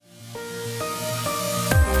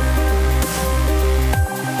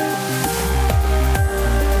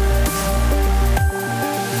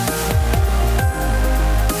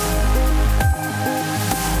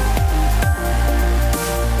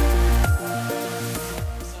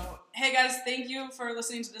guys, thank you for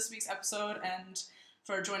listening to this week's episode and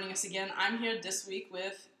for joining us again. I'm here this week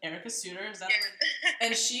with Erica Suter, is that right?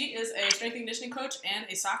 And she is a strength and conditioning coach and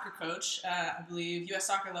a soccer coach, I believe U.S.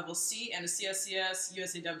 Soccer Level C and a CSCS,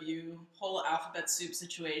 USAW, whole alphabet soup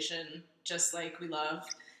situation, just like we love.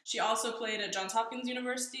 She also played at Johns Hopkins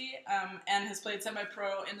University and has played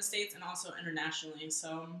semi-pro in the States and also internationally.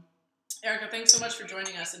 So, Erica, thanks so much for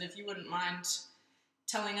joining us, and if you wouldn't mind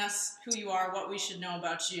telling us who you are, what we should know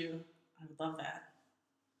about you, I would love that.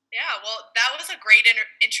 Yeah, well, that was a great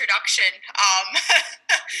introduction.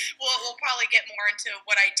 We'll probably get more into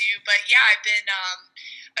what I do, but yeah, I've been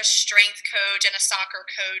a strength coach and a soccer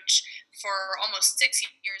coach for almost 6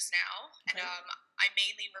 years now, and I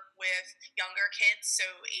mainly work with younger kids, so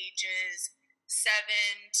ages 7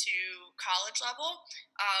 to college level.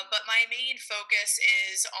 But my main focus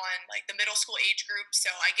is on like the middle school age group. So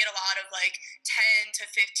I get a lot of like 10 to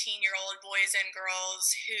 15-year-old boys and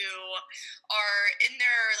girls who are in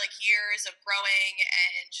their like years of growing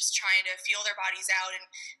and just trying to feel their bodies out and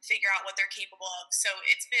figure out what they're capable of. So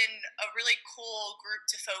it's been a really cool group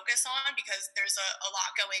to focus on because there's a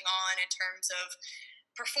lot going on in terms of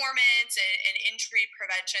performance and injury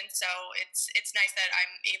prevention. So it's nice that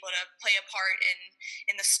I'm able to play a part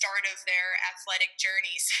in the start of their athletic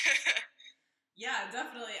journeys. Yeah,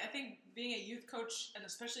 definitely. I think being a youth coach and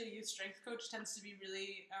especially a youth strength coach tends to be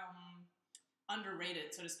really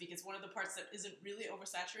underrated, so to speak. It's one of the parts that isn't really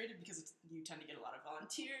oversaturated because you tend to get a lot of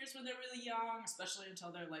volunteers when they're really young, especially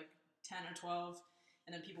until they're like 10 or 12,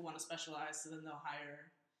 and then people want to specialize, so then they'll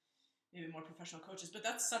hire maybe more professional coaches. But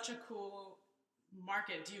that's such a cool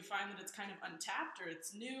market. Do you find that it's kind of untapped, or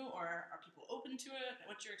it's new, or are people open to it?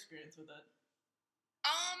 What's your experience with it?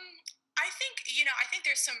 I think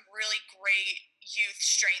there's some really great youth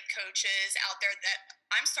strength coaches out there that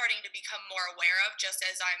I'm starting to become more aware of just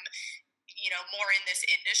as I'm more in this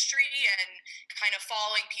industry and kind of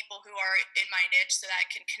following people who are in my niche so that I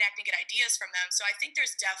can connect and get ideas from them. So I think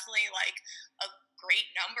there's definitely like a great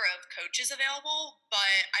number of coaches available,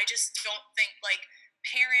 but I just don't think like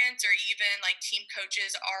parents or even like team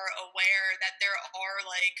coaches are aware that there are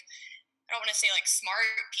like, I don't want to say like smart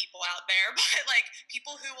people out there, but like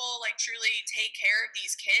people who will like truly take care of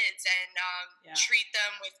these kids and treat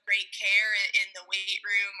them with great care in the weight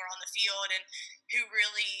room or on the field, and who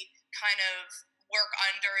really kind of work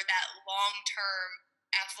under that long-term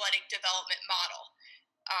athletic development model.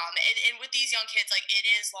 And with these young kids, like it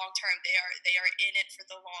is long term. They are in it for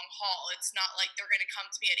the long haul. It's not like they're going to come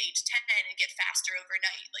to me at age 10 and get faster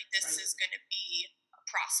overnight. Like this is going to be a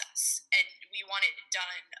process, and we want it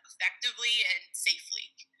done effectively and safely.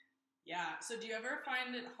 Yeah. So do you ever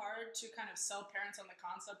find it hard to kind of sell parents on the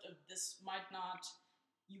concept of this might not,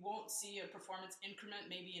 you won't see a performance increment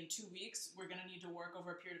maybe in 2 weeks. We're going to need to work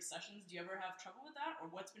over a period of sessions. Do you ever have trouble with that, or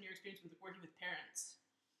what's been your experience with working with parents?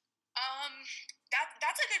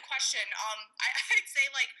 That's a good question. I'd say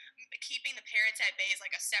like keeping the parents at bay is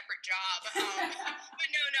like a separate job. But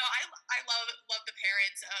no, I love the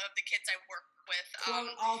parents of the kids I work with.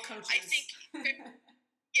 Quote all coaches. I think,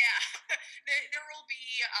 yeah, there will be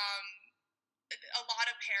a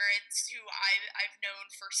lot of parents who I've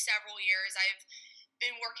known for several years. I've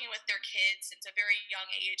been working with their kids since a very young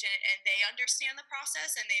age, and they understand the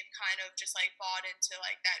process, and they've kind of just like bought into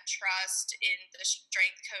like that trust in the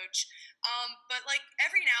strength coach. But like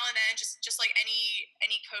every now and then, just like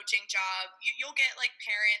any coaching job, you'll get like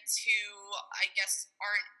parents who I guess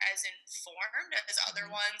aren't as informed as other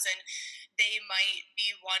ones, and they might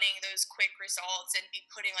be wanting those quick results and be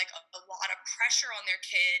putting like a lot of pressure on their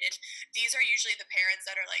kid. And these are usually the parents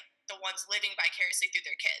that are like the ones living vicariously through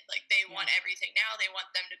their kid. Like they want everything now. They want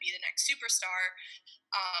them to be the next superstar.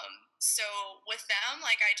 So with them,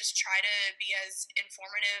 like I just try to be as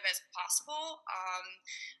informative as possible.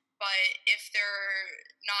 But if they're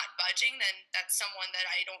not budging, then that's someone that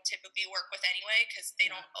I don't typically work with anyway because they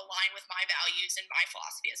don't align with my values and my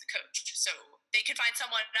philosophy as a coach. So they could find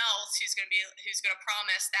someone else who's going to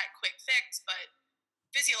promise that quick fix, but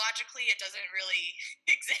physiologically it doesn't really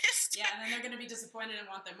exist. Yeah, and then they're going to be disappointed and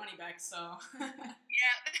want their money back. So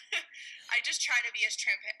yeah, I just try to be as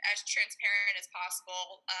transparent as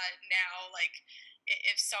possible now. Like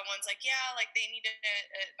if someone's like, yeah, like they need to,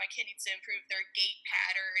 my kid needs to improve their gait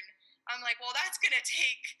pattern. I'm like, well, that's going to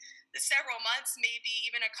take several months, maybe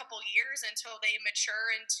even a couple years until they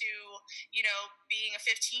mature into, being a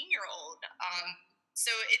 15-year-old.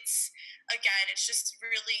 So it's just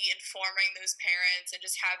really informing those parents and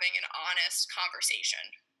just having an honest conversation.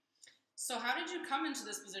 So how did you come into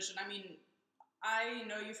this position? I mean, I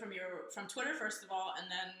know you from Twitter, first of all, and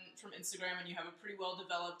then from Instagram, and you have a pretty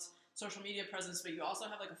well-developed social media presence, but you also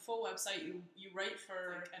have like a full website. You write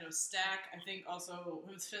for, I know, Stack, I think also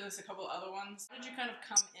Women's Fitness, a couple other ones. How did you kind of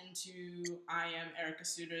come into I am Erica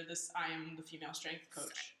Suter, this I am the female strength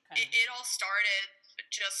coach? It all started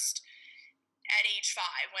just at age 5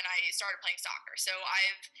 when I started playing soccer. So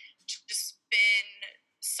I've just been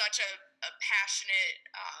such a passionate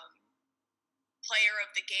player of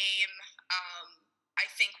the game. I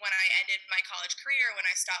think when I ended my college career, when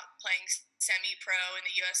I stopped playing semi-pro in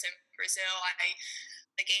the U.S. and Brazil, I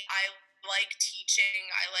like teaching,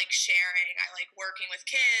 I like sharing, I like working with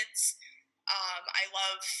kids. I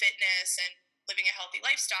love fitness and living a healthy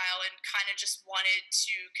lifestyle, and kind of just wanted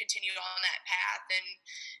to continue on that path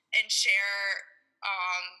and share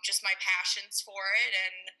just my passions for it.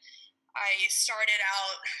 And I started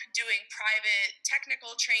out doing private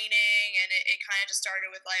technical training, and it kind of just started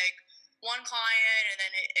with like one client, and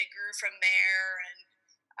then it grew from there. And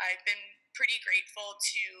I've been pretty grateful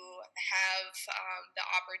to have the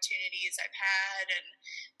opportunities I've had and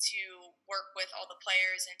to work with all the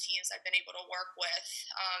players and teams I've been able to work with.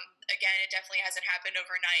 Again, it definitely hasn't happened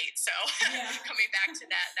overnight, so coming back to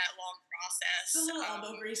that long process. It's a little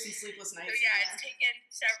elbow grease and sleepless nights. So it's taken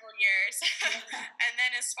several years. And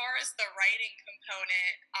then as far as the writing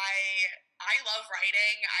component, I love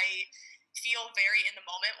writing. I feel very in the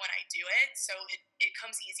moment when I do it, so it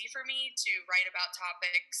comes easy for me to write about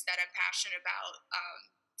topics that I'm passionate about.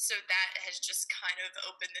 So that has just kind of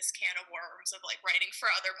opened this can of worms of like writing for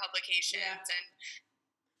other publications and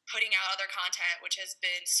putting out other content, which has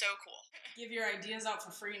been so cool. Give your ideas out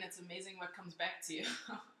for free, and it's amazing what comes back to you.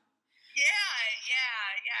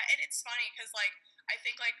 Yeah. And it's funny because like I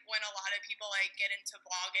think like when a lot of people like get into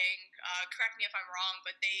blogging, correct me if I'm wrong,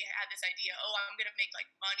 but they have this idea, oh, I'm gonna make like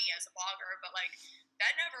money as a blogger, but like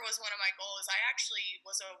that never was one of my goals. I actually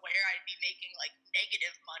was aware I'd be making like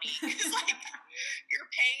negative money because like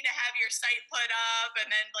you're paying to have your site put up,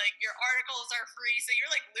 and then like your articles are free, so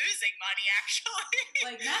you're like losing money actually.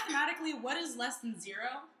 Like mathematically, what is less than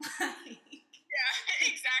zero? Yeah,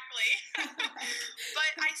 exactly.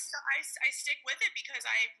 But I stick with it because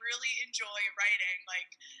I really enjoy writing.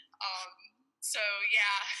 Like, so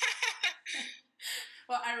yeah.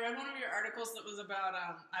 Well, I read one of your articles that was about,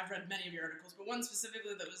 I've read many of your articles, but one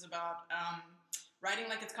specifically that was about writing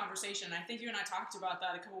like it's conversation. I think you and I talked about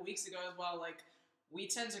that a couple weeks ago as well. Like, we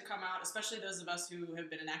tend to come out, especially those of us who have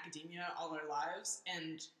been in academia all our lives,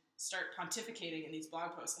 and start pontificating in these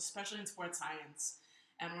blog posts, especially in sports science.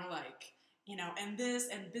 And we're like, you know, and this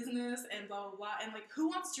and business and blah, blah, blah. And like, who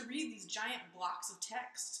wants to read these giant blocks of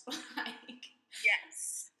text? Like,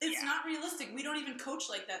 yes. It's not realistic. We don't even coach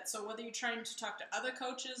like that. So whether you're trying to talk to other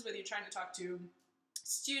coaches, whether you're trying to talk to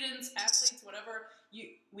students, athletes, whatever,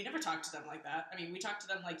 we never talk to them like that. I mean, we talk to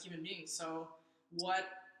them like human beings. So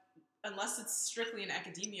unless it's strictly in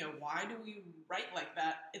academia, why do we write like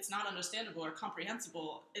that? It's not understandable or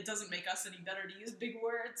comprehensible. It doesn't make us any better to use big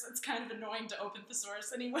words. It's kind of annoying to open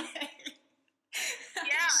thesaurus anyway.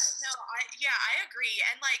 I agree.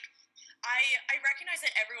 And like, I recognize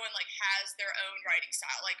that everyone like has their own writing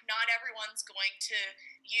style. Like, not everyone's going to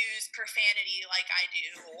use profanity like I do,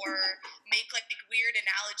 or make like weird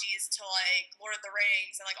analogies to like Lord of the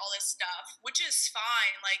Rings and like all this stuff, which is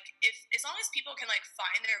fine. Like, if as long as people can like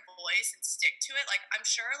find their voice and stick to it, like I'm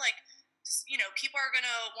sure like, you know, people are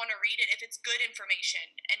gonna want to read it if it's good information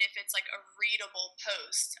and if it's like a readable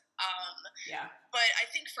post. But I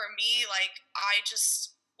think for me, like, I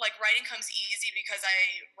just like writing comes easy because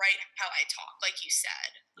I write how I talk, like you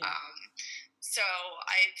said. So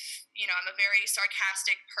I'm a very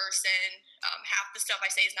sarcastic person. Half the stuff I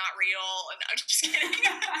say is not real, and I'm just kidding.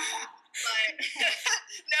 But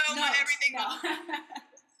not everything. No.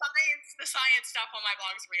 The science stuff on my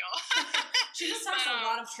blog is real. She just talks a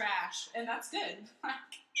lot of trash, and that's good.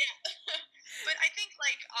 Yeah, but I think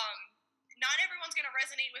like not everyone's going to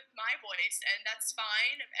resonate with my voice, and that's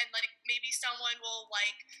fine. And like maybe someone will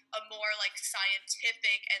like a more like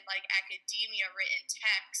scientific and like academia written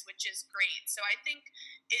text, which is great. So I think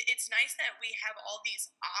it's nice that we have all these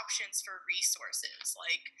options for resources.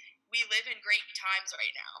 Like, we live in great times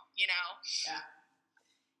right now, you know?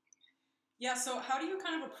 Yeah, so how do you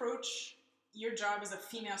kind of approach your job as a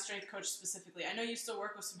female strength coach specifically? I know you still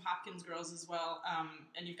work with some Hopkins girls as well,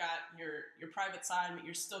 and you've got your private side, but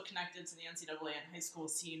you're still connected to the NCAA and high school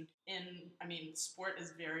scene. Sport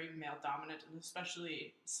is very male dominant, and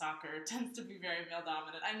especially soccer tends to be very male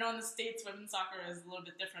dominant. I know in the States, women's soccer is a little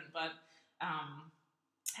bit different, but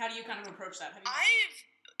how do you kind of approach that? I've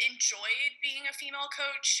enjoyed being a female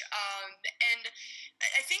coach, and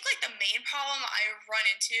I think like the main problem I run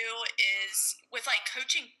into is with like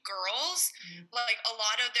coaching girls. Like, a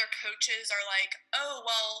lot of their coaches are like, oh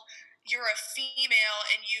well, you're a female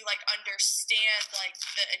and you like understand like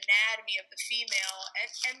the anatomy of the female,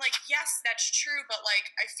 and like yes, that's true, but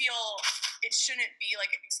like I feel it shouldn't be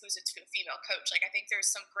like exclusive to a female coach. Like I think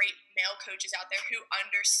there's some great male coaches out there who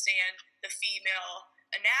understand the female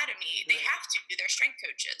anatomy. They have to. They're strength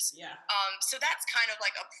coaches. Yeah. So that's kind of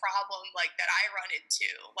like a problem like that I run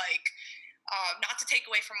into. Like, not to take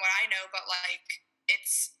away from what I know, but like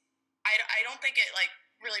it's I don't think it like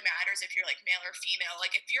really matters if you're like male or female.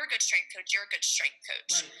 Like if you're a good strength coach, you're a good strength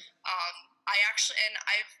coach. Right.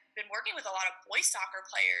 I've been working with a lot of boys soccer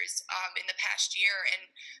players in the past year, and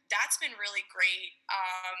that's been really great,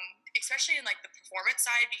 especially in like the performance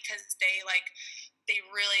side, because they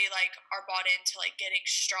really like are bought into like getting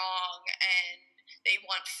strong, and they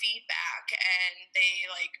want feedback, and they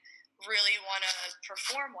like really want to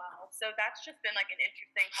perform well. So that's just been like an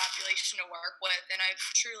interesting population to work with, and I've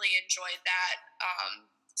truly enjoyed that.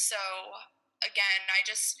 So again,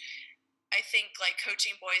 I think like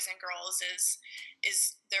coaching boys and girls is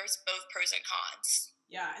there's both pros and cons.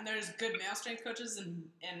 Yeah, and there's good male strength coaches and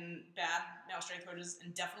bad male strength coaches,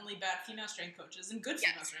 and definitely bad female strength coaches and good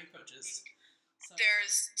female strength coaches. So.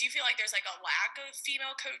 Do you feel like there's like a lack of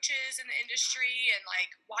female coaches in the industry, and like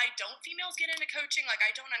why don't females get into coaching? Like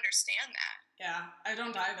I don't understand that. Yeah, I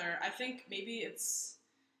don't either. I think maybe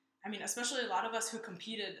especially a lot of us who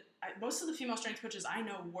competed, most of the female strength coaches I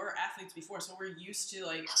know were athletes before, so we're used to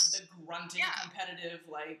like the grunting, competitive,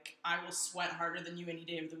 like I will sweat harder than you any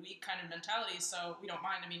day of the week kind of mentality, so we don't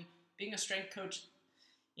mind. I mean, being a strength coach,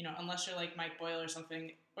 you know, unless you're like Mike Boyle or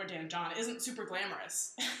something, or Dan John, isn't super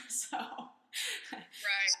glamorous. So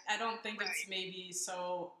right. I don't think it's maybe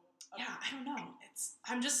so. Yeah, I don't know.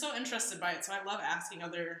 I'm just so interested by it. So I love asking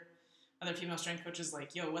other female strength coaches,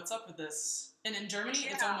 like, "Yo, what's up with this?" And in Germany,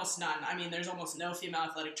 it's almost none. I mean, there's almost no female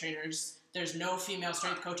athletic trainers. There's no female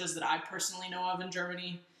strength coaches that I personally know of in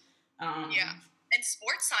Germany. And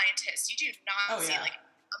sports scientists, you do not see like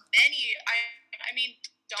many. I mean,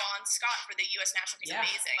 Dawn Scott for the U.S. national team is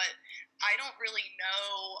amazing, but I don't really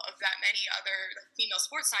know of that many other female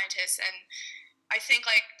sports scientists, and I think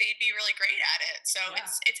like they'd be really great at it. So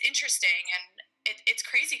it's interesting, and it's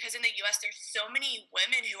crazy because in the U.S. there's so many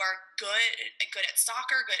women who are good at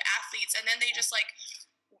soccer, good athletes, and then they just like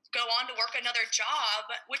go on to work another job,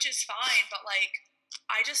 which is fine, but like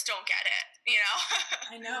I just don't get it, you know?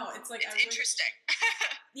 I know. It's like it's interesting.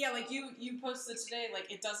 Yeah, like you posted today, like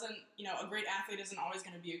it doesn't, you know, a great athlete isn't always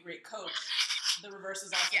going to be a great coach. The reverse is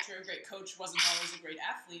also true. A great coach wasn't always a great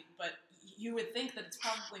athlete, but you would think that it's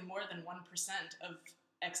probably more than 1% of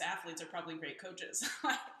ex-athletes are probably great coaches.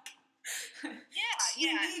 And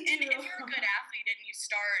if you're a good athlete and you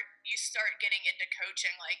start getting into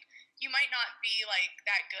coaching, like you might not be like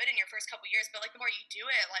that good in your first couple years, but like the more you do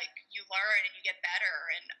it, like you learn and you get better.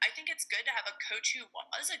 And I think it's good to have a coach who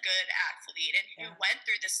was a good athlete and who went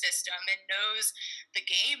through the system and knows the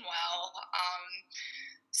game well.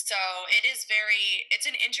 So it's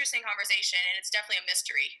an interesting conversation, and it's definitely a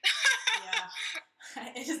mystery.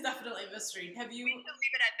 It is definitely a mystery. We can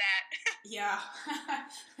leave it at that. Yeah.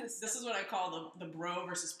 This is what I call the bro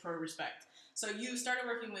versus pro respect. So you started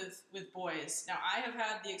working with boys. Now I have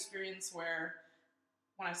had the experience where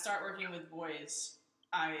when I start working with boys,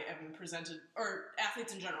 I am presented, or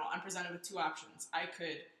athletes in general, I'm presented with two options. I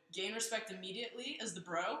could gain respect immediately as the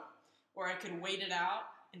bro, or I could wait it out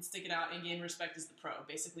and stick it out and gain respect as the pro.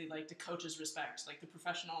 Basically like the coach's respect, like the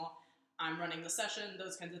professional, I'm running the session,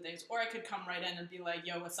 those kinds of things. Or I could come right in and be like,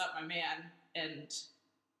 "Yo, what's up, my man?" and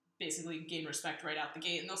basically gain respect right out the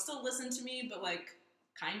gate. And they'll still listen to me, but like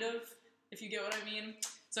kind of, if you get what I mean.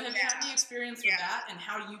 So have you had the experience with that, and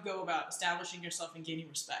how do you go about establishing yourself and gaining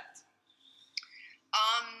respect?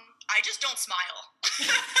 I just don't smile.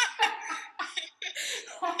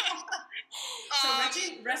 So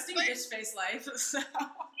resting bitch face life. So.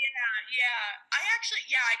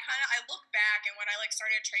 I look back, and when I like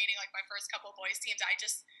started training like my first couple boys teams, I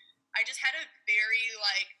just had a very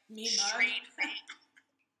like straight face.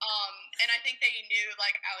 And I think they knew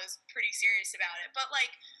like I was pretty serious about it. But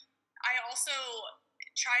like I also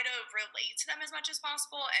try to relate to them as much as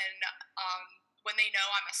possible, and when they know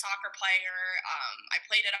I'm a soccer player, I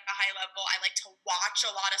played at a high level, I like to watch a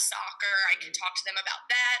lot of soccer, I can talk to them about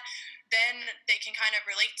that, then they can kind of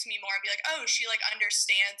relate to me more and be like, oh, she like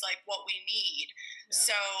understands like what we need.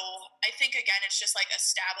 So I think again it's just like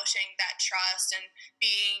establishing that trust and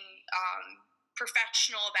being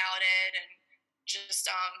professional about it, and just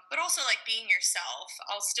but also like being yourself.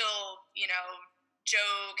 I'll still, you know,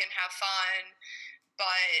 joke and have fun,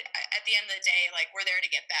 but at the end of the day, like we're there to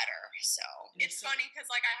get better. So it's funny because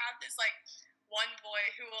like I have this like one boy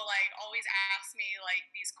who will like always ask me like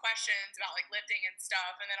these questions about like lifting and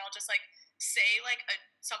stuff, and then I'll just like say like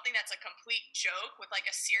something that's a complete joke with like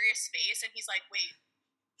a serious face, and he's like, "Wait,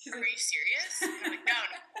 are you serious?" And I'm like, "No,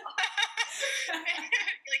 no."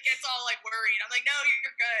 Like gets all like worried. I'm like, "No,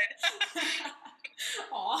 you're good." So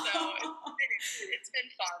it's been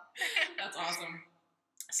fun. That's awesome.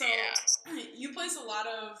 So you place a lot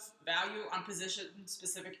of value on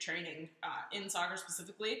position-specific training in soccer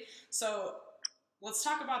specifically. So let's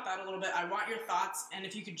talk about that a little bit. I want your thoughts, and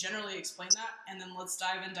if you could generally explain that, and then let's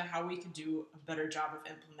dive into how we could do a better job of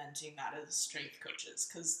implementing that as strength coaches,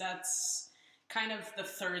 because that's kind of the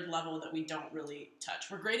third level that we don't really touch.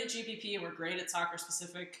 We're great at GPP, and we're great at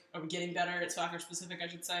soccer-specific, or we're getting better at soccer-specific, I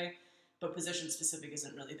should say, but position-specific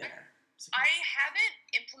isn't really there. So I haven't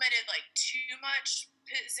implemented like too much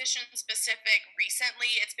position-specific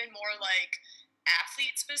recently. It's been more like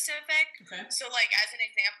athlete-specific. Okay. So like as an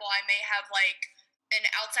example, I may have like an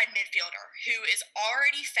outside midfielder who is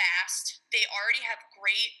already fast. They already have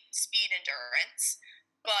great speed endurance,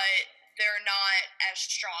 but they're not as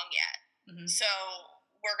strong yet. Mm-hmm. So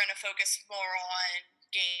we're going to focus more on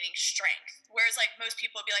gaining strength. Whereas like most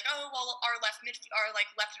people would be like, oh, well, our left and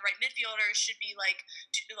right midfielders should be like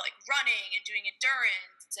running and doing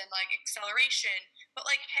endurance and like acceleration. But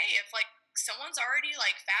like, hey, if like someone's already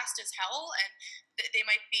like fast as hell and they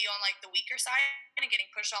might be on like the weaker side and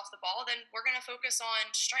getting pushed off the ball, then we're going to focus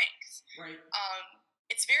on strength. Right.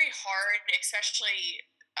 It's very hard, especially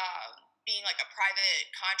being like a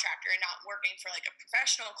private contractor and not working for like a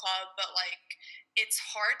professional club, but like it's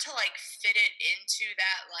hard to like fit it into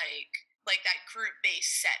that like that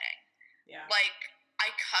group-based setting. Yeah. Like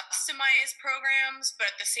I customize programs,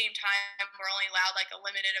 but at the same time we're only allowed like a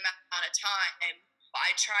limited amount of time.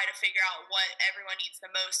 I try to figure out what everyone needs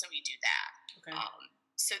the most, and we do that. Okay.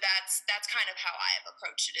 So that's kind of how I have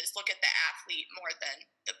approached it, is look at the athlete more than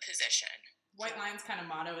the position. White Line's kind of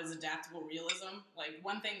motto is adaptable realism. Like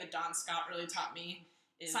one thing that Don Scott really taught me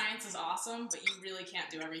is science is awesome, but you really can't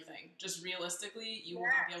do everything. Just realistically, you will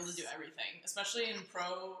not be able to do everything, especially in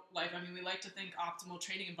pro life. I mean, we like to think optimal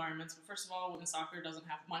training environments, but first of all, women's soccer doesn't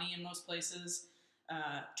have money in most places,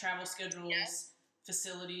 travel schedules,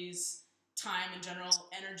 facilities, time in general,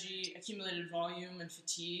 energy, accumulated volume, and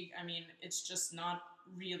fatigue. I mean, it's just not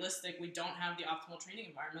realistic. We don't have the optimal training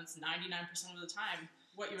environments 99% of the time.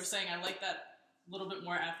 What you were saying, I like that little bit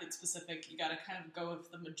more athlete specific. You got to kind of go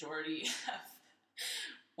with the majority of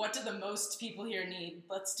what do the most people here need.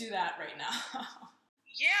 Let's do that right now. And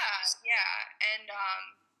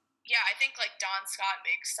I think like Don Scott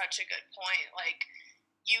makes such a good point. Like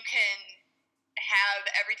you can have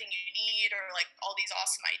everything you need or like all these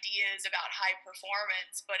awesome ideas about high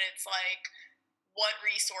performance, but it's like, what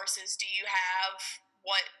resources do you have?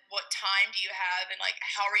 What time do you have, and like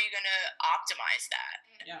how are you going to optimize that?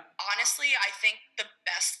 Yeah. Honestly, I think the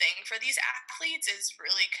best thing for these athletes is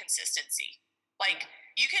really consistency. Like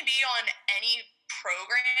you can be on any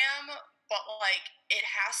program, but like it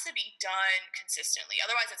has to be done consistently,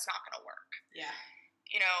 otherwise it's not going to work. Yeah.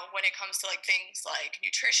 You know, when it comes to like things like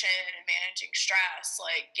nutrition and managing stress,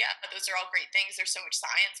 like those are all great things, there's so much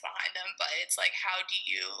science behind them, but it's like, how do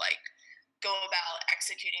you like go about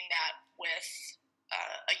executing that with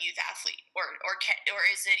a youth athlete, or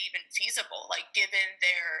is it even feasible? Like given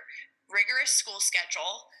their rigorous school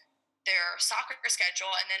schedule, their soccer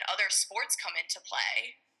schedule, and then other sports come into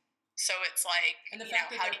play. So it's like, and the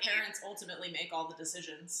fact that their parents ultimately make all the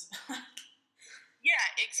decisions. Yeah,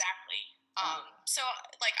 exactly. So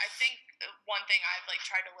like I think one thing I've like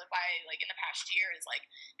tried to live by like in the past year is like,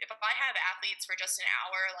 if I have athletes for just an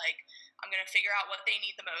hour, like I'm gonna figure out what they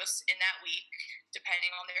need the most in that week,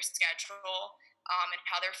 depending on their schedule. And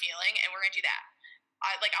how they're feeling, and we're gonna do that.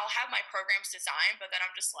 I'll have my programs designed, but then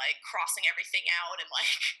I'm just like crossing everything out and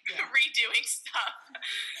like redoing stuff.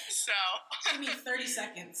 So give me 30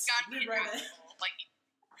 seconds. Rewrite it.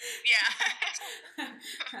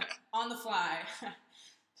 On the fly.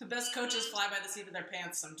 The best coaches fly by the seat of their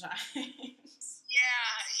pants sometimes. Yeah.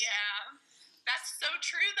 That's so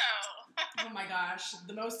true, though. Oh my gosh,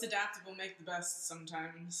 the most adaptable make the best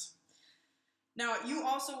sometimes. Now, you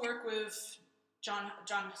also work with Johns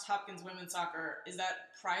Hopkins Women's Soccer. Is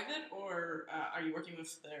that private, or are you working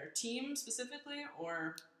with their team specifically,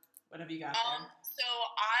 or what have you got there? So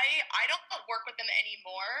I don't work with them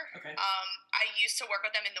anymore. Okay. I used to work with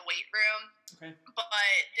them in the weight room. Okay. But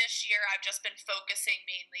this year I've just been focusing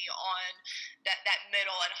mainly on that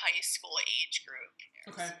middle and high school age group.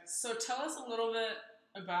 Okay. So tell us a little bit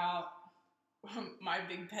about my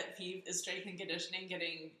big pet peeve is strength and conditioning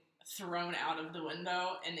getting thrown out of the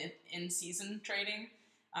window and in season training,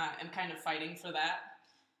 and kind of fighting for that.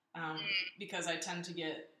 because I tend to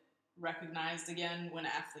get recognized again when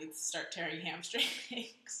athletes start tearing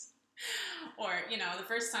hamstrings. Or, the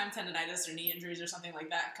first time tendonitis or knee injuries or something like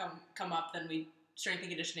that come up, then strength and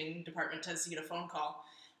conditioning department tends to get a phone call.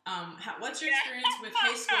 What's your experience with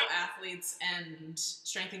high school athletes and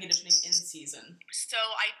strength and conditioning in season? So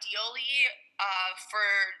ideally, for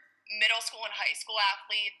middle school and high school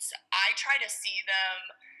athletes, I try to see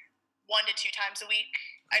them 1 to 2 times a week.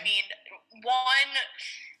 Okay. I mean, one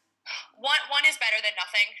is better than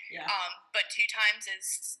nothing. Yeah. But 2 times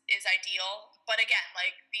is ideal. But again,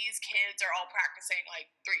 like, these kids are all practicing like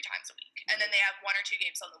 3 times a week, and then they have 1 or 2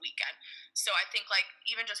 games on the weekend. So I think like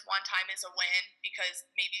even just 1 time is a win, because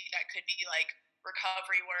maybe that could be like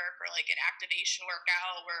recovery work or like an activation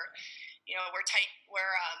workout where we're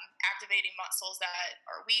activating muscles that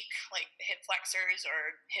are weak, like the hip flexors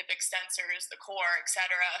or hip extensors, the core,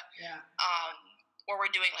 etc. Yeah. Or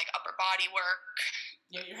we're doing like upper body work.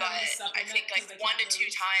 Yeah, you're having to supplement. I think like 1 to 2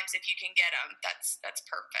 times, if you can get them, that's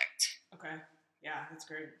perfect. Okay. Yeah, that's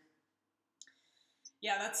great.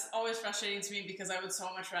 Yeah, that's always frustrating to me, because I would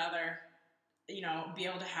so much rather, be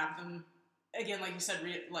able to have them, again, like you said,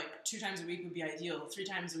 like 2 times a week would be ideal. 3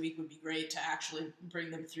 times a week would be great to actually bring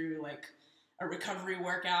them through like a recovery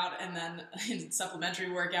workout, and then a supplementary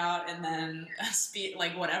workout, and then a speed,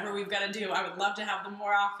 like whatever we've got to do. I would love to have them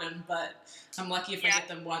more often, but I'm lucky if I get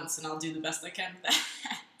them once, and I'll do the best I can with that.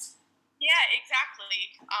 Yeah,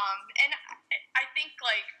 exactly. And I think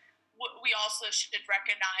like we also should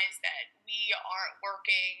recognize that we aren't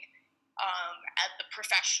working at the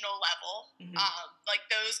professional level. Mm-hmm. Like,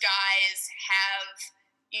 those guys have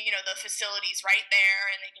the facilities right there,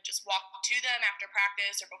 and they can just walk to them after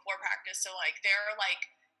practice or before practice. So like, they're like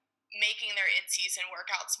making their in-season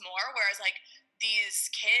workouts more, whereas like these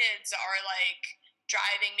kids are like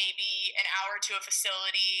driving maybe an hour to a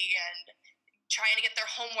facility and trying to get their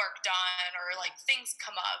homework done, or like things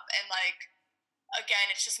come up, and like, again,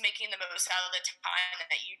 it's just making the most out of the time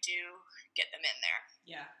that you do get them in there.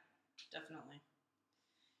 Yeah, definitely.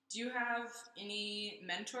 Do you have any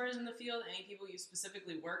mentors in the field, any people you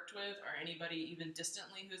specifically worked with, or anybody even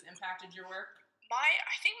distantly who's impacted your work?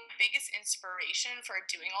 I think my biggest inspiration for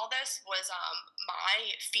doing all this was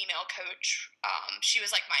my female coach. She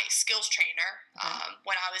was like my skills trainer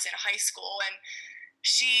when I was in high school, and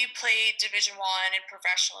she played Division I and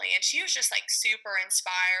professionally, and she was just like super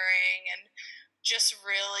inspiring and just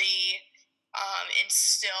really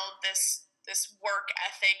instilled this work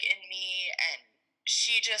ethic in me, and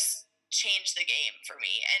she just changed the game for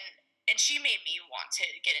me, and she made me want to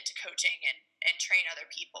get into coaching and train other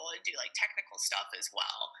people and do like technical stuff as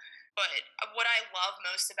well. But what I love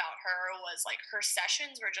most about her was like her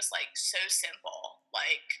sessions were just like so simple,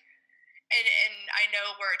 like, and I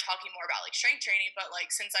know we're talking more about like strength training, but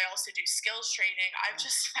like, since I also do skills training, I've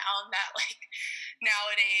just found that like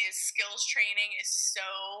nowadays skills training is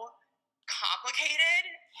so complicated.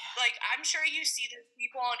 Like, I'm sure you see those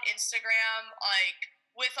people on Instagram like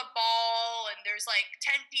with a ball, and there's like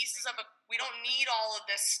 10 pieces of we don't need all of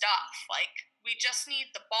this stuff. Like, we just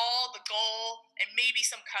need the ball, the goal, and maybe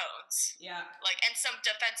some cones. Yeah. Like, and some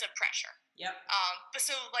defensive pressure. Yep. But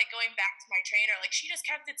so like, going back to my trainer, like, she just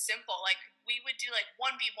kept it simple. Like, we would do like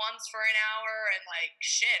 1v1s for an hour, and like,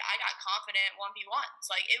 shit, I got confident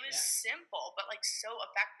 1v1s. Like, it was simple, but like so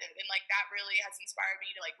effective. And like, that really has inspired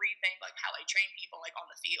me to like rethink like how I train people like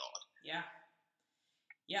on the field. Yeah.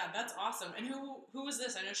 Yeah, that's awesome. And who was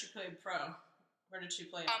this? I know she played pro. Where did she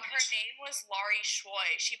play? Her name was Laurie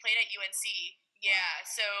Choi. She played at UNC. Yeah.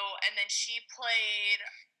 So, and then she played.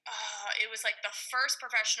 It was like the first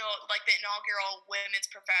professional, like the inaugural women's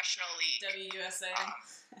professional league. WUSA.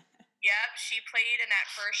 Yep, she played in that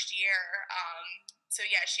first year. So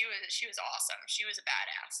yeah, she was awesome. She was a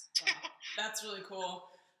badass. Wow. That's really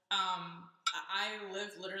cool. I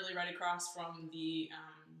live literally right across from the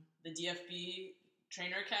DFB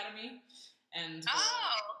Trainer Academy and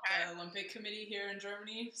the Olympic Committee here in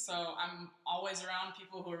Germany. So I'm always around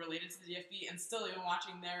people who are related to the DFB, and still even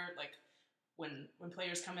watching their like. When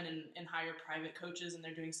players come in and hire private coaches and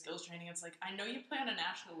they're doing skills training, it's like, I know you play on a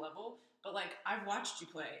national level, but like, I've watched you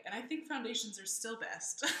play, and I think foundations are still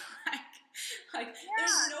best.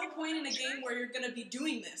 There's no point in a game where you're going to be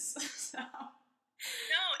doing this. So.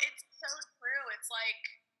 No, it's so true. It's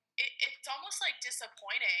like, it's almost like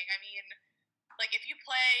disappointing. I mean, like, if you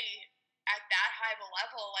play at that high of a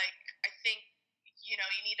level, like, I think, you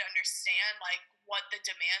need to understand like what the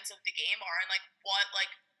demands of the game are, and like what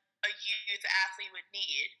like a youth athlete would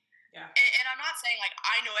need. Yeah. And I'm not saying like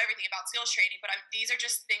I know everything about skills training, but these are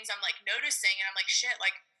just things I'm like noticing, and I'm like, shit,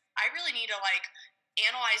 like, I really need to like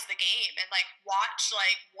analyze the game and like watch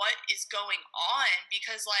like what is going on,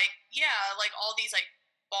 because like like all these like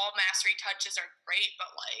ball mastery touches are great,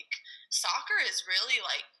 but like soccer is really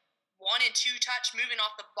like 1 and 2 touch moving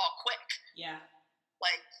off the ball quick. Yeah.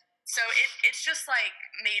 Like, so it's just like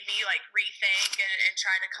made me like rethink and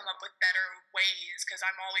try to come up with better ways, because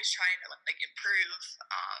I'm always trying to like improve.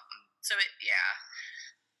 Yeah.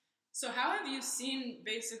 So how have you seen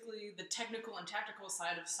basically the technical and tactical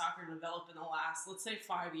side of soccer develop in the last, let's say,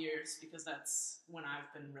 5 years, because that's when I've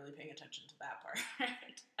been really paying attention to that part.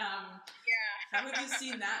 Yeah. How have you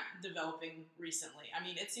seen that developing recently? I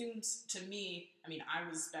mean, it seems to me, I mean, I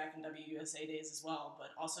was back in WUSA days as well,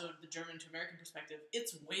 but also the German to American perspective,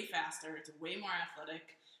 it's way faster, it's way more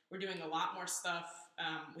athletic. We're doing a lot more stuff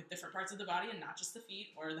with different parts of the body and not just the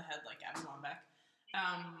feet or the head like Abby Wambach.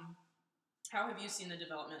 How have you seen the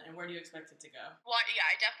development, and where do you expect it to go? Well, yeah,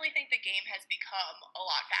 I definitely think the game has become a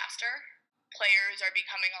lot faster. Players are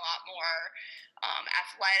becoming a lot more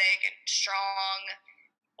athletic and strong.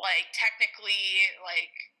 Like, technically,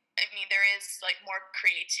 like, I mean, there is like more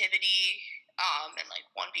creativity and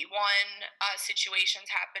like 1v1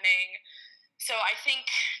 situations happening. So I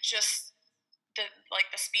think just the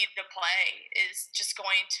speed of play is just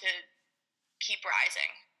going to keep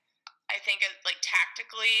rising. I think like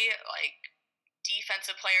tactically, like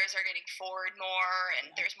defensive players are getting forward more, and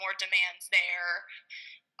there's more demands there.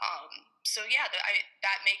 So yeah,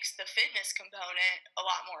 that makes the fitness component a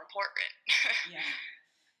lot more important. Yeah.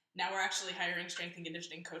 Now we're actually hiring strength and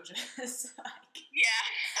conditioning coaches. Yeah.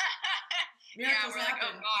 Miracles we're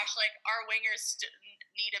happen. Like, oh gosh, like our wingers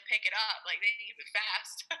need to pick it up. Like they need it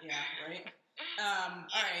fast. Yeah, right.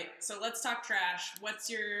 All right, so let's talk trash.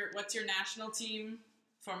 What's your national team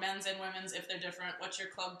for men's and women's, if they're different? What's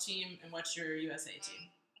your club team, and what's your USA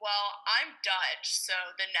team? Well, I'm Dutch, so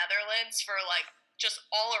the Netherlands for like just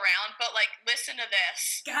all around. But like, listen to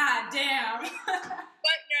this. God damn.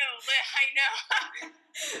 But no, I know.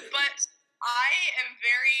 But I am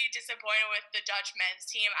very disappointed with the Dutch men's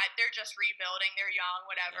team. They're just rebuilding. They're young,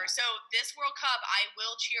 whatever. Yeah. So this World Cup, I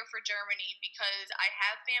will cheer for Germany because I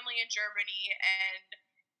have family in Germany, and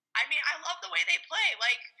I mean, I love the way they play.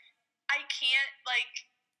 Like, I can't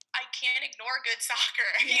ignore good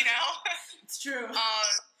soccer, you know? It's true.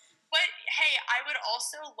 But hey, I would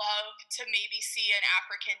also love to maybe see an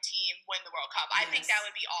African team win the World Cup. I think that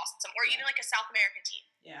would be awesome. Or even like a South American team.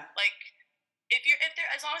 Yeah. Like if they're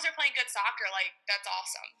as long as they're playing good soccer, like that's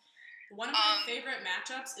awesome. One of my favorite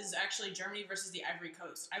matchups is actually Germany versus the Ivory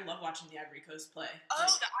Coast. I love watching the Ivory Coast play. Oh,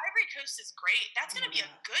 the Ivory Coast is great. That's going to be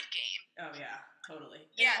a good game. Oh yeah, totally.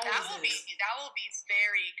 Yeah, that will be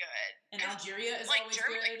very good. And Algeria is like always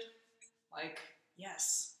Germany, good. Like,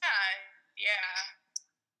 yes. Yeah.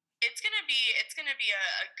 It's gonna be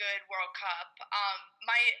a good World Cup.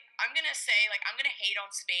 I'm gonna say, like, I'm gonna hate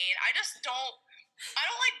on Spain. I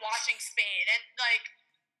don't like watching Spain, and like,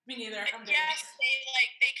 me neither. Yes,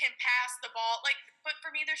 they can pass the ball, like, but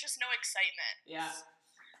for me, there's just no excitement. Yeah.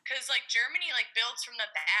 Because like Germany like builds from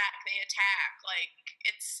the back, they attack, like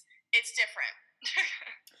it's different.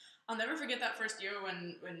 I'll never forget that first year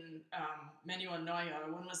when Manuel Neuer,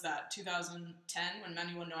 when was that? 2010, when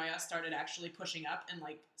Manuel Neuer started actually pushing up and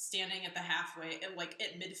like standing at the halfway, at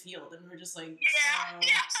midfield, and we were just like,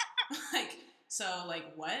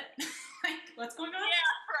 what? Like, what's going on? Yeah,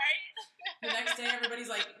 right. The next day, everybody's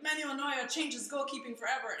like, Manuel Neuer changes goalkeeping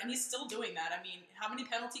forever, and he's still doing that. I mean, how many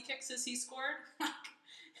penalty kicks has he scored?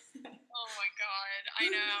 Oh my God, I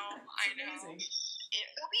know. Amazing.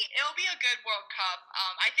 It'll be a good World Cup.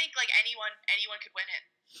 I think like anyone could win it.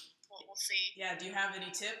 We'll see. Yeah. Do you have any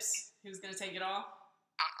tips? Who's gonna take it all?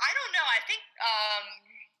 I don't know. I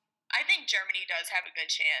think Germany does have a good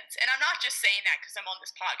chance, and I'm not just saying that because I'm on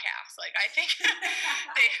this podcast. Like, I think they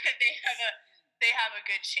have a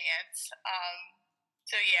good chance.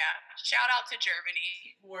 So yeah, shout out to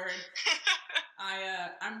Germany. Word.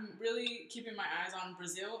 I'm really keeping my eyes on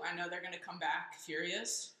Brazil. I know they're gonna come back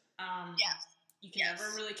furious. Yes. You can never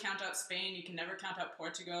really count out Spain. You can never count out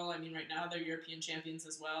Portugal. I mean, right now they're European champions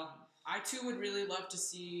as well. I too would really love to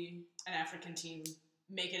see an African team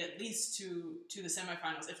make it at least to the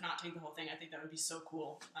semifinals, if not take the whole thing. I think that would be so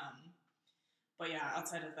cool. But yeah,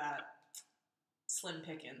 outside of that, slim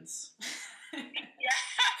pickings. Yeah,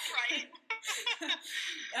 right.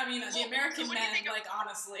 I mean, the American men, like,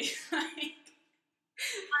 honestly. I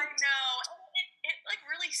know. It like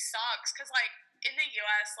really sucks because like in the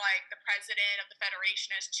U.S., like the president of the federation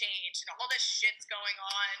has changed and all this shit's going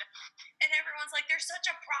on, and everyone's like, there's such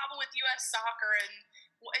a problem with U.S. soccer, and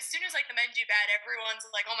as soon as like the men do bad, everyone's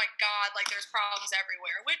like, oh my God, like there's problems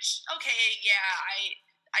everywhere. Which, okay, yeah,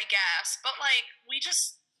 I guess, but like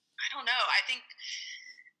I don't know. I think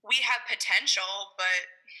we have potential, but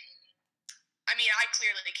I mean, I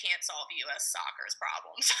clearly can't solve U.S. soccer's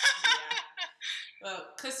problems. Yeah.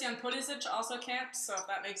 Well, Christian Pulisic also can't, so if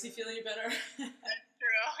that makes you feel any better. That's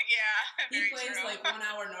true. Yeah. He plays true. Like 1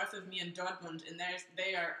 hour north of me in Dortmund, and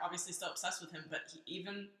they are obviously still obsessed with him, but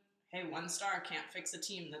one star can't fix a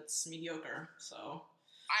team that's mediocre, so.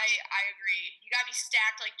 I agree. You gotta be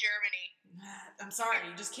stacked like Germany. I'm sorry,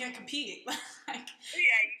 you just can't compete. Yeah,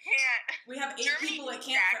 you can't. We have 8 Germany people that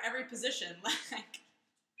can't for every position.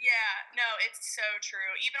 Yeah, no, it's so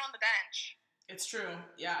true. Even on the bench. It's true.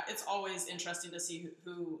 Yeah, it's always interesting to see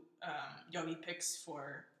who Yogi picks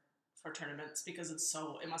for tournaments because it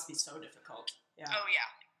must be so difficult. Yeah. Oh yeah.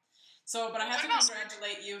 So, but I have to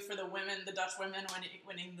congratulate you for the Dutch women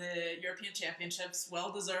winning the European Championships.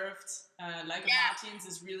 Well deserved. Leica Martins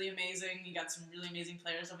is really amazing. You got some really amazing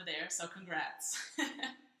players over there. So, congrats.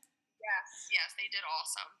 Yes, they did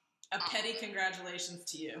awesome. A petty congratulations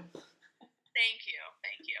to you. Thank you.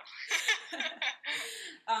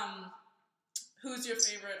 Who's your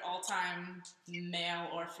favorite all-time male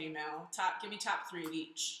or female? Give me top 3 of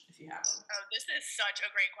each if you have them. Oh, this is such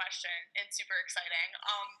a great question and super exciting.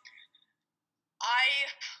 I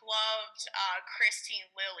loved Christine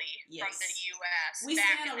Lilly from the U.S. We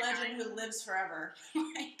stand a legend who lives forever.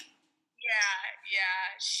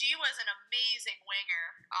 Yeah. She was an amazing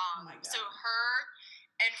winger. Oh my God. So her,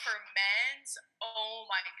 and for men's, oh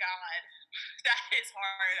my God, that is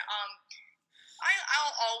hard.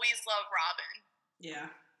 I'll always love Robin. Yeah.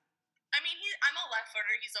 I mean, I'm a left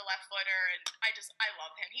footer. He's a left footer, and I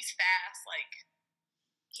love him. He's fast. Like,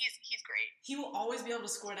 he's great. He will always be able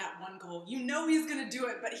to score that one goal. You know he's gonna do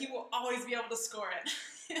it, but he will always be able to score it.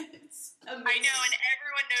 It's amazing. I know, and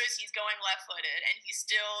everyone knows he's going left footed, and he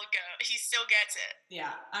still gets it.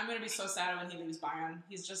 Yeah, I'm gonna be so sad when he leaves Bayern.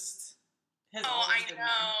 He's just. I know. I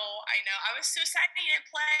was so sad he didn't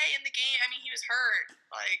play in the game. I mean, he was hurt.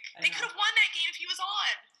 Like, they could have won that game if he was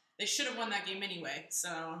on. They should have won that game anyway,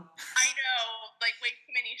 so. I know. Like, way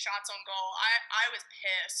too many shots on goal. I was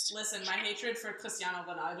pissed. Listen, my hatred for Cristiano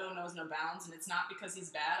Ronaldo knows no bounds, and it's not because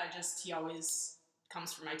he's bad. He always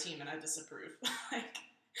comes for my team, and I disapprove. Yep.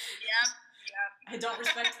 I don't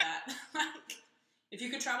respect that. If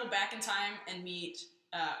you could travel back in time and meet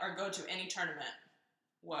or go to any tournament,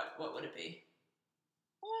 what would it be?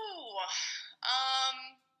 Ooh,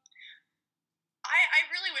 I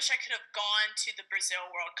really wish I could have gone to the Brazil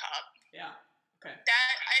World Cup. Yeah. Okay.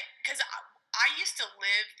 Because I used to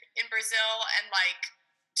live in Brazil, and like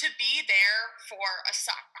to be there for a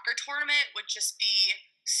soccer tournament would just be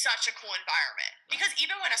such a cool environment. Because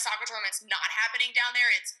even when a soccer tournament's not happening down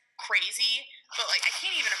there, it's crazy. But like I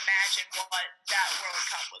can't even imagine what that World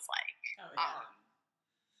Cup was like. Oh yeah.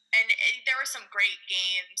 And there were some great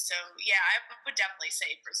games, so yeah, I would definitely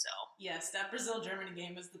say Brazil. Yes, that Brazil-Germany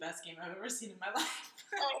game was the best game I've ever seen in my life.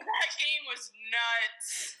 Oh, that game was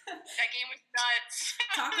nuts.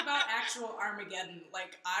 Talk about actual Armageddon.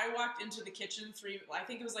 Like, I walked into the kitchen I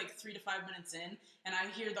think it was like 3 to 5 minutes in, and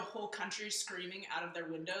I hear the whole country screaming out of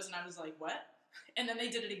their windows, and I was like, what? And then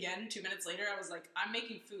they did it again 2 minutes later. I was like, I'm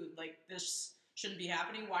making food. Like, this shouldn't be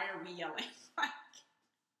happening. Why are we yelling?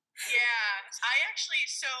 Yeah, I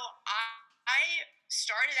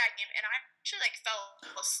started that game, and I actually like fell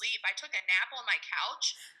asleep. I took a nap on my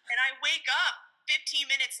couch, and I wake up 15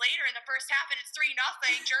 minutes later in the first half, and it's 3-0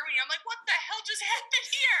 Germany. I'm like, what the hell just happened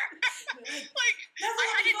here? Like, I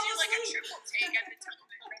had to do like a triple take at the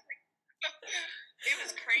television. It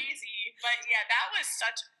was crazy, but yeah, that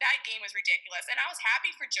game was ridiculous, and I was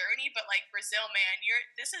happy for Germany, but like Brazil, man, you're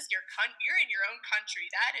in your own country.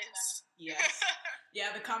 That is. Yes.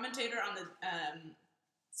 Yeah, the commentator on the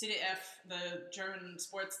CDF, the German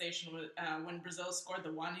sports station, when Brazil scored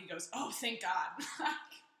the 1, he goes, "Oh, thank God."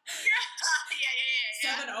 Yeah.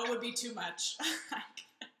 7-0 would be too much.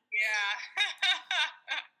 Yeah.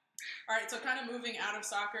 All right, so kind of moving out of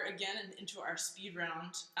soccer again and into our speed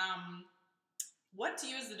round. What to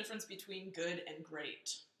you is the difference between good and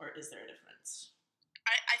great, or is there a difference?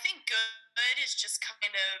 I think good is just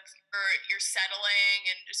kind of you're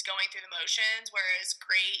settling and just going through the motions, whereas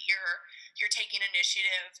great you're taking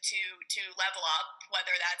initiative to level up,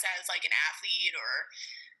 whether that's as like an athlete or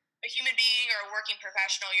a human being or a working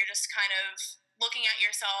professional. You're just kind of looking at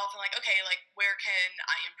yourself and like, okay, like where can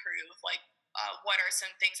I improve? Like what are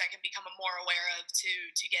some things I can become more aware of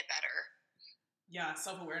to get better? Yeah,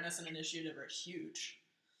 self-awareness and initiative are huge.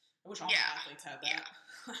 I wish all my athletes had that.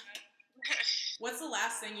 Yeah. What's the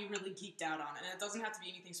last thing you really geeked out on? And it doesn't have to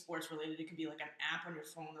be anything sports related. It could be like an app on your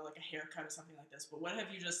phone or like a haircut or something like this. But what are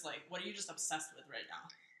you just obsessed with right now?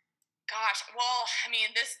 Gosh, well, I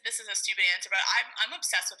mean, this is a stupid answer, but I'm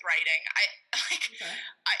obsessed with writing. I like Okay.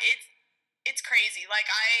 it's crazy. Like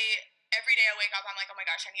every day I wake up, I'm like, oh my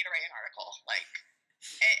gosh, I need to write an article. Like,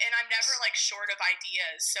 and I'm never like short of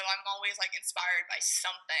ideas, so I'm always like inspired by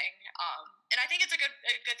something. And I think it's a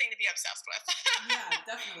good thing to be obsessed with. Yeah,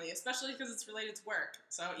 definitely, especially because it's related to work.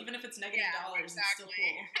 So even if it's negative dollars, it's still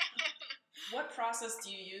exactly. cool. What process do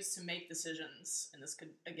you use to make decisions? And this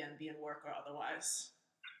could again be in work or otherwise.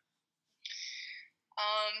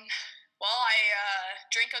 Well, I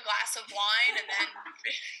drink a glass of wine and then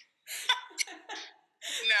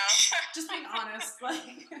no. Just being honest,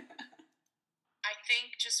 like. I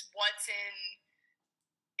think just what's in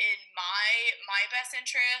my best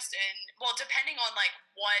interest, and well, depending on like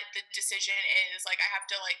what the decision is, like I have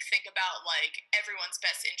to like think about like everyone's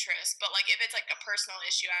best interest. But like if it's like a personal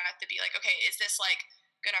issue, I have to be like, okay, is this like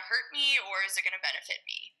gonna hurt me or is it gonna benefit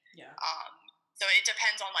me? Yeah. So it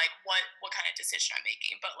depends on like what kind of decision I'm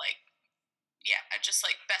making, but like yeah, just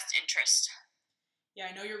like best interest. Yeah,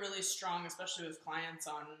 I know you're really strong, especially with clients,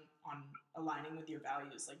 on aligning with your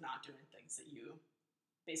values, like not doing things that you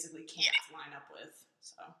basically can't line up with.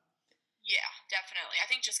 So yeah, definitely. I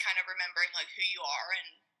think just kind of remembering like who you are and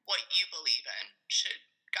what you believe in should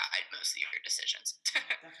guide most of your decisions.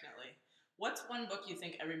 Definitely. What's one book you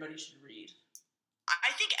think everybody should read?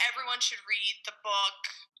 I think everyone should read the book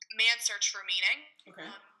Man's Search for Meaning. Okay.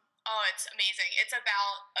 Oh, it's amazing. It's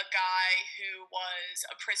about a guy who was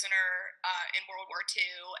a prisoner in World War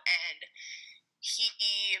II, and he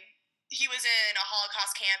was in a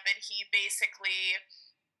Holocaust camp, and he basically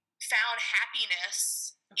found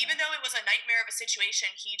happiness, even though it was a nightmare of a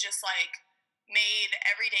situation. He just like made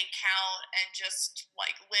every day count and just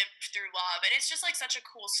like lived through love. And it's just like such a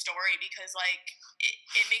cool story because like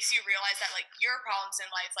it makes you realize that like your problems in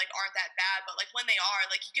life like aren't that bad, but like when they are,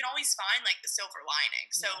 like you can always find like the silver lining.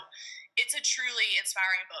 So it's a truly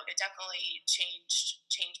inspiring book. It definitely changed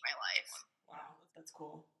my life. Wow, that's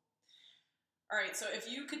cool. All right, so if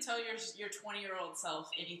you could tell your 20-year-old self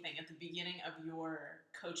anything at the beginning of your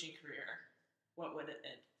coaching career, what would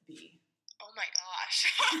it be? Oh my gosh,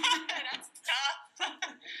 that's tough.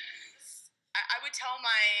 I would tell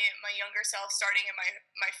my younger self starting in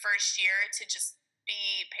my first year to just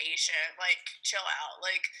be patient, like chill out,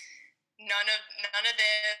 like none of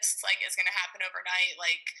this like is gonna happen overnight.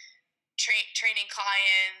 Like training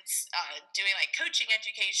clients, doing like coaching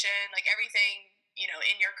education, like everything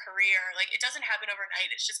in your career, like it doesn't happen overnight.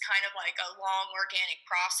 It's just kind of like a long organic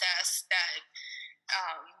process that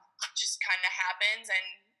just kind of happens, and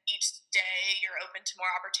each day you're open to more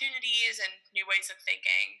opportunities and new ways of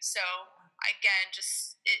thinking. So again,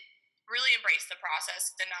 just really embrace the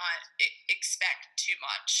process and not expect too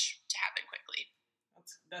much to happen quickly.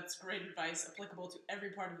 That's great advice, applicable to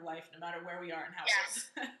every part of life, no matter where we are and how it is.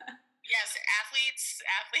 Yes, athletes.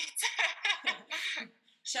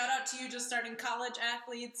 Shout out to you just starting college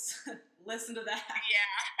athletes. Listen to that.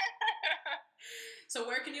 Yeah. So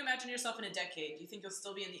where can you imagine yourself in a decade? Do you think you'll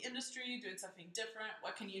still be in the industry, doing something different?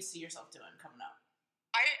 What can you see yourself doing coming up?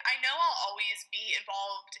 I know I'll always be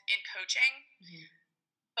involved in coaching,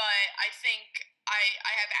 but I think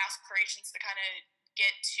I have aspirations to kind of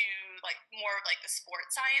get to like more of like the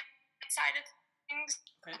sports science side of things.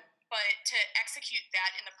 Okay. But to execute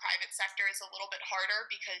that in the private sector is a little bit harder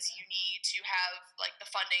because you need to have like the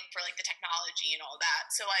funding for like the technology and all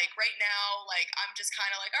that. So like right now, like I'm just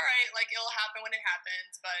kind of like, all right, like it'll happen when it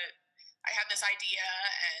happens, but I have this idea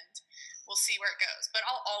and we'll see where it goes. But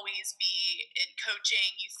I'll always be in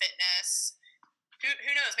coaching, youth fitness. Who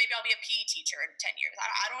knows? Maybe I'll be a PE teacher in 10 years.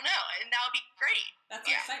 I don't know. And that would be great. That's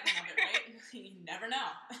the excitement of it, right? You never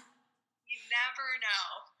know. You never know.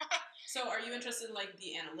 So are you interested in like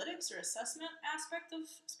the analytics or assessment aspect of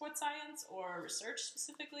sports science or research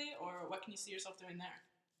specifically, or what can you see yourself doing there?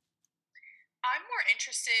 I'm more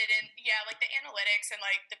interested in, like the analytics and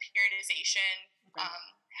like the periodization,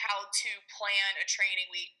 how to plan a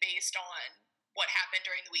training week based on what happened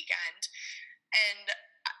during the weekend. And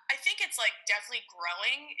I think it's like definitely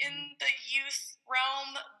growing in the youth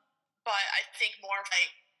realm, but I think more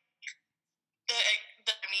like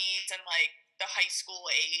the needs and like the high school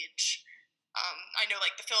age. I know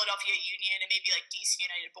like the Philadelphia Union and maybe like DC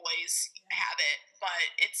United boys have it,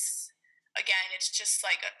 but it's just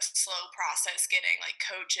like a slow process getting like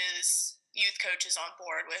youth coaches on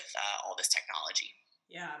board with all this technology.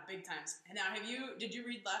 Yeah, big times. And now, did you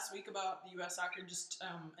read last week about the U.S. Soccer just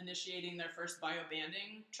initiating their first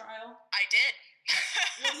biobanding trial? I did.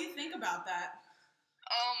 What do you think about that?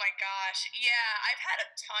 Oh my gosh. Yeah, I've had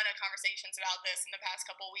a ton of conversations about this in the past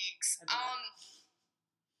couple weeks.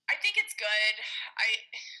 I think it's good.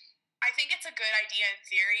 I think it's a good idea in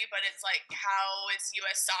theory, but it's like, how is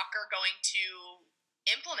U.S. soccer going to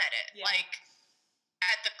implement it? Yeah. Like,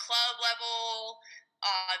 at the club level,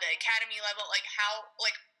 the academy level, like, how,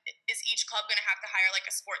 like, is each club going to have to hire, like,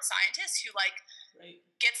 a sports scientist who, like, right.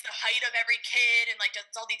 gets the height of every kid and, like, does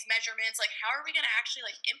all these measurements? Like, how are we going to actually,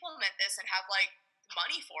 like, implement this and have, like,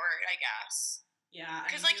 money for it, I guess? Yeah,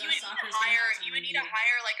 because like you would need to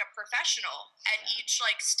hire like a professional at each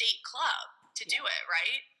like state club to do it,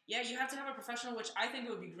 right? Yeah, you have to have a professional, which I think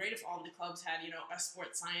it would be great if all the clubs had, you know, a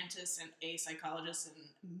sports scientist and a psychologist and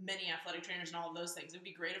many athletic trainers and all of those things. It would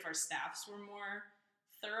be great if our staffs were more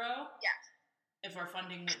thorough. Yeah. If our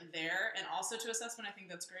funding went there, and also to assessment, I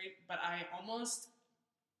think that's great. But I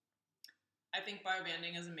think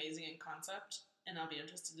biobanding is amazing in concept, and I'll be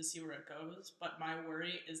interested to see where it goes. But my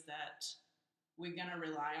worry is that we're going to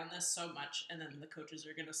rely on this so much, and then the coaches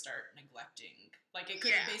are going to start neglecting. Like, it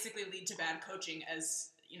could basically lead to bad coaching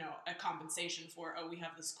as, you know, a compensation for, oh, we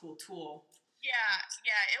have this cool tool. Yeah,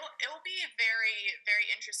 it will be very, very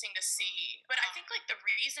interesting to see. But I think, like, the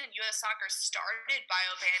reason U.S. Soccer started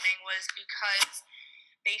biobanding was because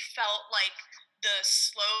they felt like the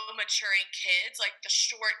slow maturing kids, like the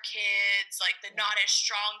short kids, like the not as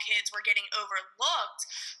strong kids were getting overlooked.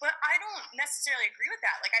 But I don't necessarily agree with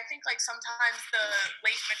that. Like, I think like sometimes the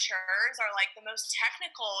late matures are like the most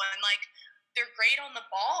technical and like they're great on the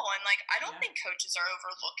ball. And like, I don't think coaches are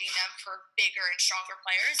overlooking them for bigger and stronger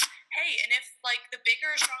players. Hey, and if like the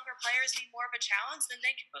bigger, stronger players need more of a challenge, then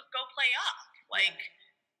they can go play up. Like,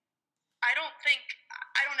 I don't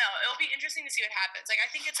know. It'll be interesting to see what happens. Like, I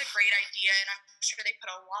think it's a great idea, and I'm sure they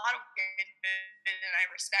put a lot of work into it, and I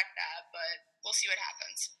respect that, but we'll see what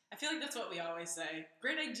happens. I feel like that's what we always say.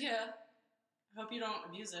 Great idea. I hope you don't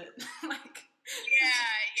abuse it. Like.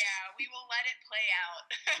 Yeah, we will let it play out.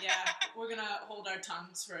 Yeah, we're going to hold our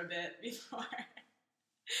tongues for a bit before.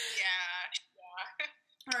 Yeah.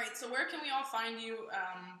 All right, so where can we all find you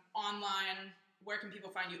online? Where can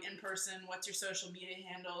people find you in person? What's your social media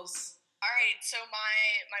handles? All right, so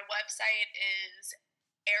my website is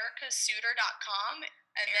ericasuter.com,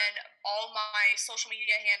 and then all my social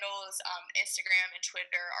media handles, Instagram and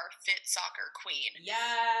Twitter, are Fit Soccer Queen.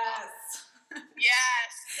 Yes!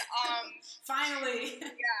 Yes! Finally!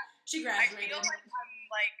 Yeah. She graduated. I feel like I'm,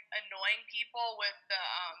 like, annoying people with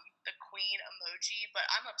the queen emoji, but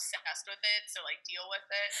I'm obsessed with it, so, like, deal with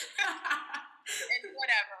it. And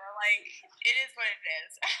whatever, like, it is what it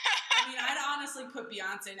is. I mean, I'd honestly put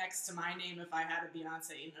Beyonce next to my name if I had a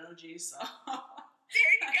Beyonce emoji, so.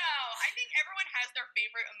 There you go. I think everyone has their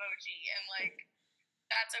favorite emoji, and, like,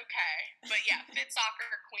 that's okay. But, yeah, Fit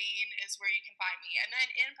Soccer Queen is where you can find me. And then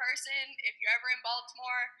in person, if you're ever in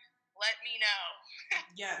Baltimore, let me know.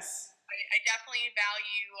 Yes. I definitely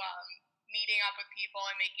value meeting up with people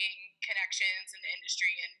and making connections in the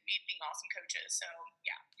industry and meeting awesome coaches. So,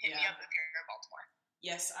 yeah, hit me up if you're in Baltimore.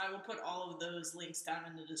 Yes, I will put all of those links down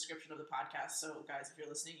in the description of the podcast. So, guys, if you're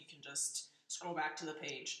listening, you can just scroll back to the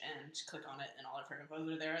page and click on it, and all of her info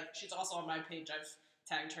are there. She's also on my page. I've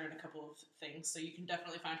tagged her in a couple of things, so you can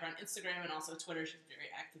definitely find her on Instagram and also Twitter. She's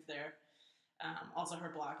very active there. Also,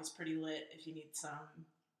 her blog is pretty lit if you need some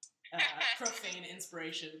profane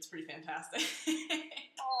inspiration. It's pretty fantastic.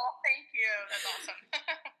 Oh, thank you. That's awesome.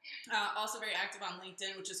 Also very active on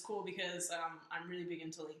LinkedIn, which is cool because I'm really big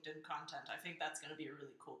into LinkedIn content. I think that's going to be a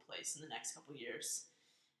really cool place in the next couple years.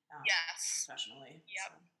 Yes. Professionally.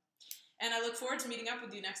 Yep. So. And I look forward to meeting up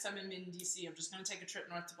with you next time I'm in DC. I'm just going to take a trip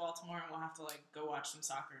north to Baltimore, and we'll have to like go watch some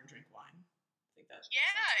soccer and drink wine. I think that. Yeah.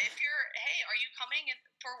 Are you coming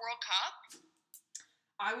for World Cup?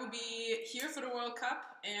 I will be here for the World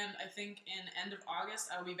Cup, and I think in end of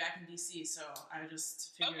August I will be back in DC. So I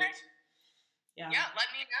just figured. Okay. Yeah, let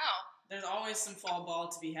me know. There's always some fall ball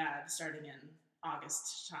to be had starting in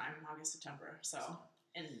August, September. So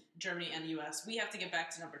in Germany and the U.S. We have to get back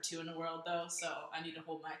to number 2 in the world, though, so I need to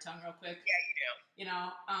hold my tongue real quick. Yeah, you do. You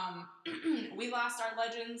know, we lost our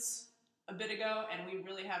legends a bit ago, and we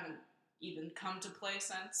really haven't even come to play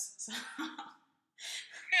since. So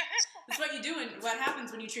that's what you do and what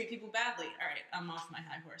happens when you treat people badly. All right, I'm off my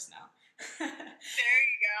high horse now. There you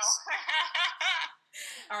go.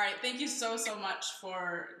 All right, thank you so much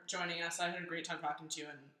for joining us. I had a great time talking to you,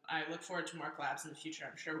 and I look forward to more collabs in the future.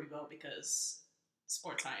 I'm sure we will, because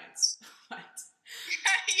sports science.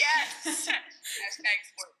 Yes.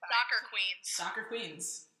 Soccer Queens. Soccer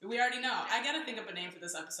Queens. We already know. I gotta think up a name for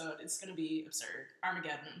this episode. It's gonna be absurd.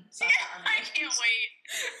 Armageddon. Soccer Armageddon. I can't wait.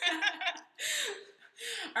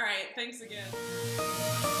 All right, thanks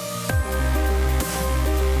again.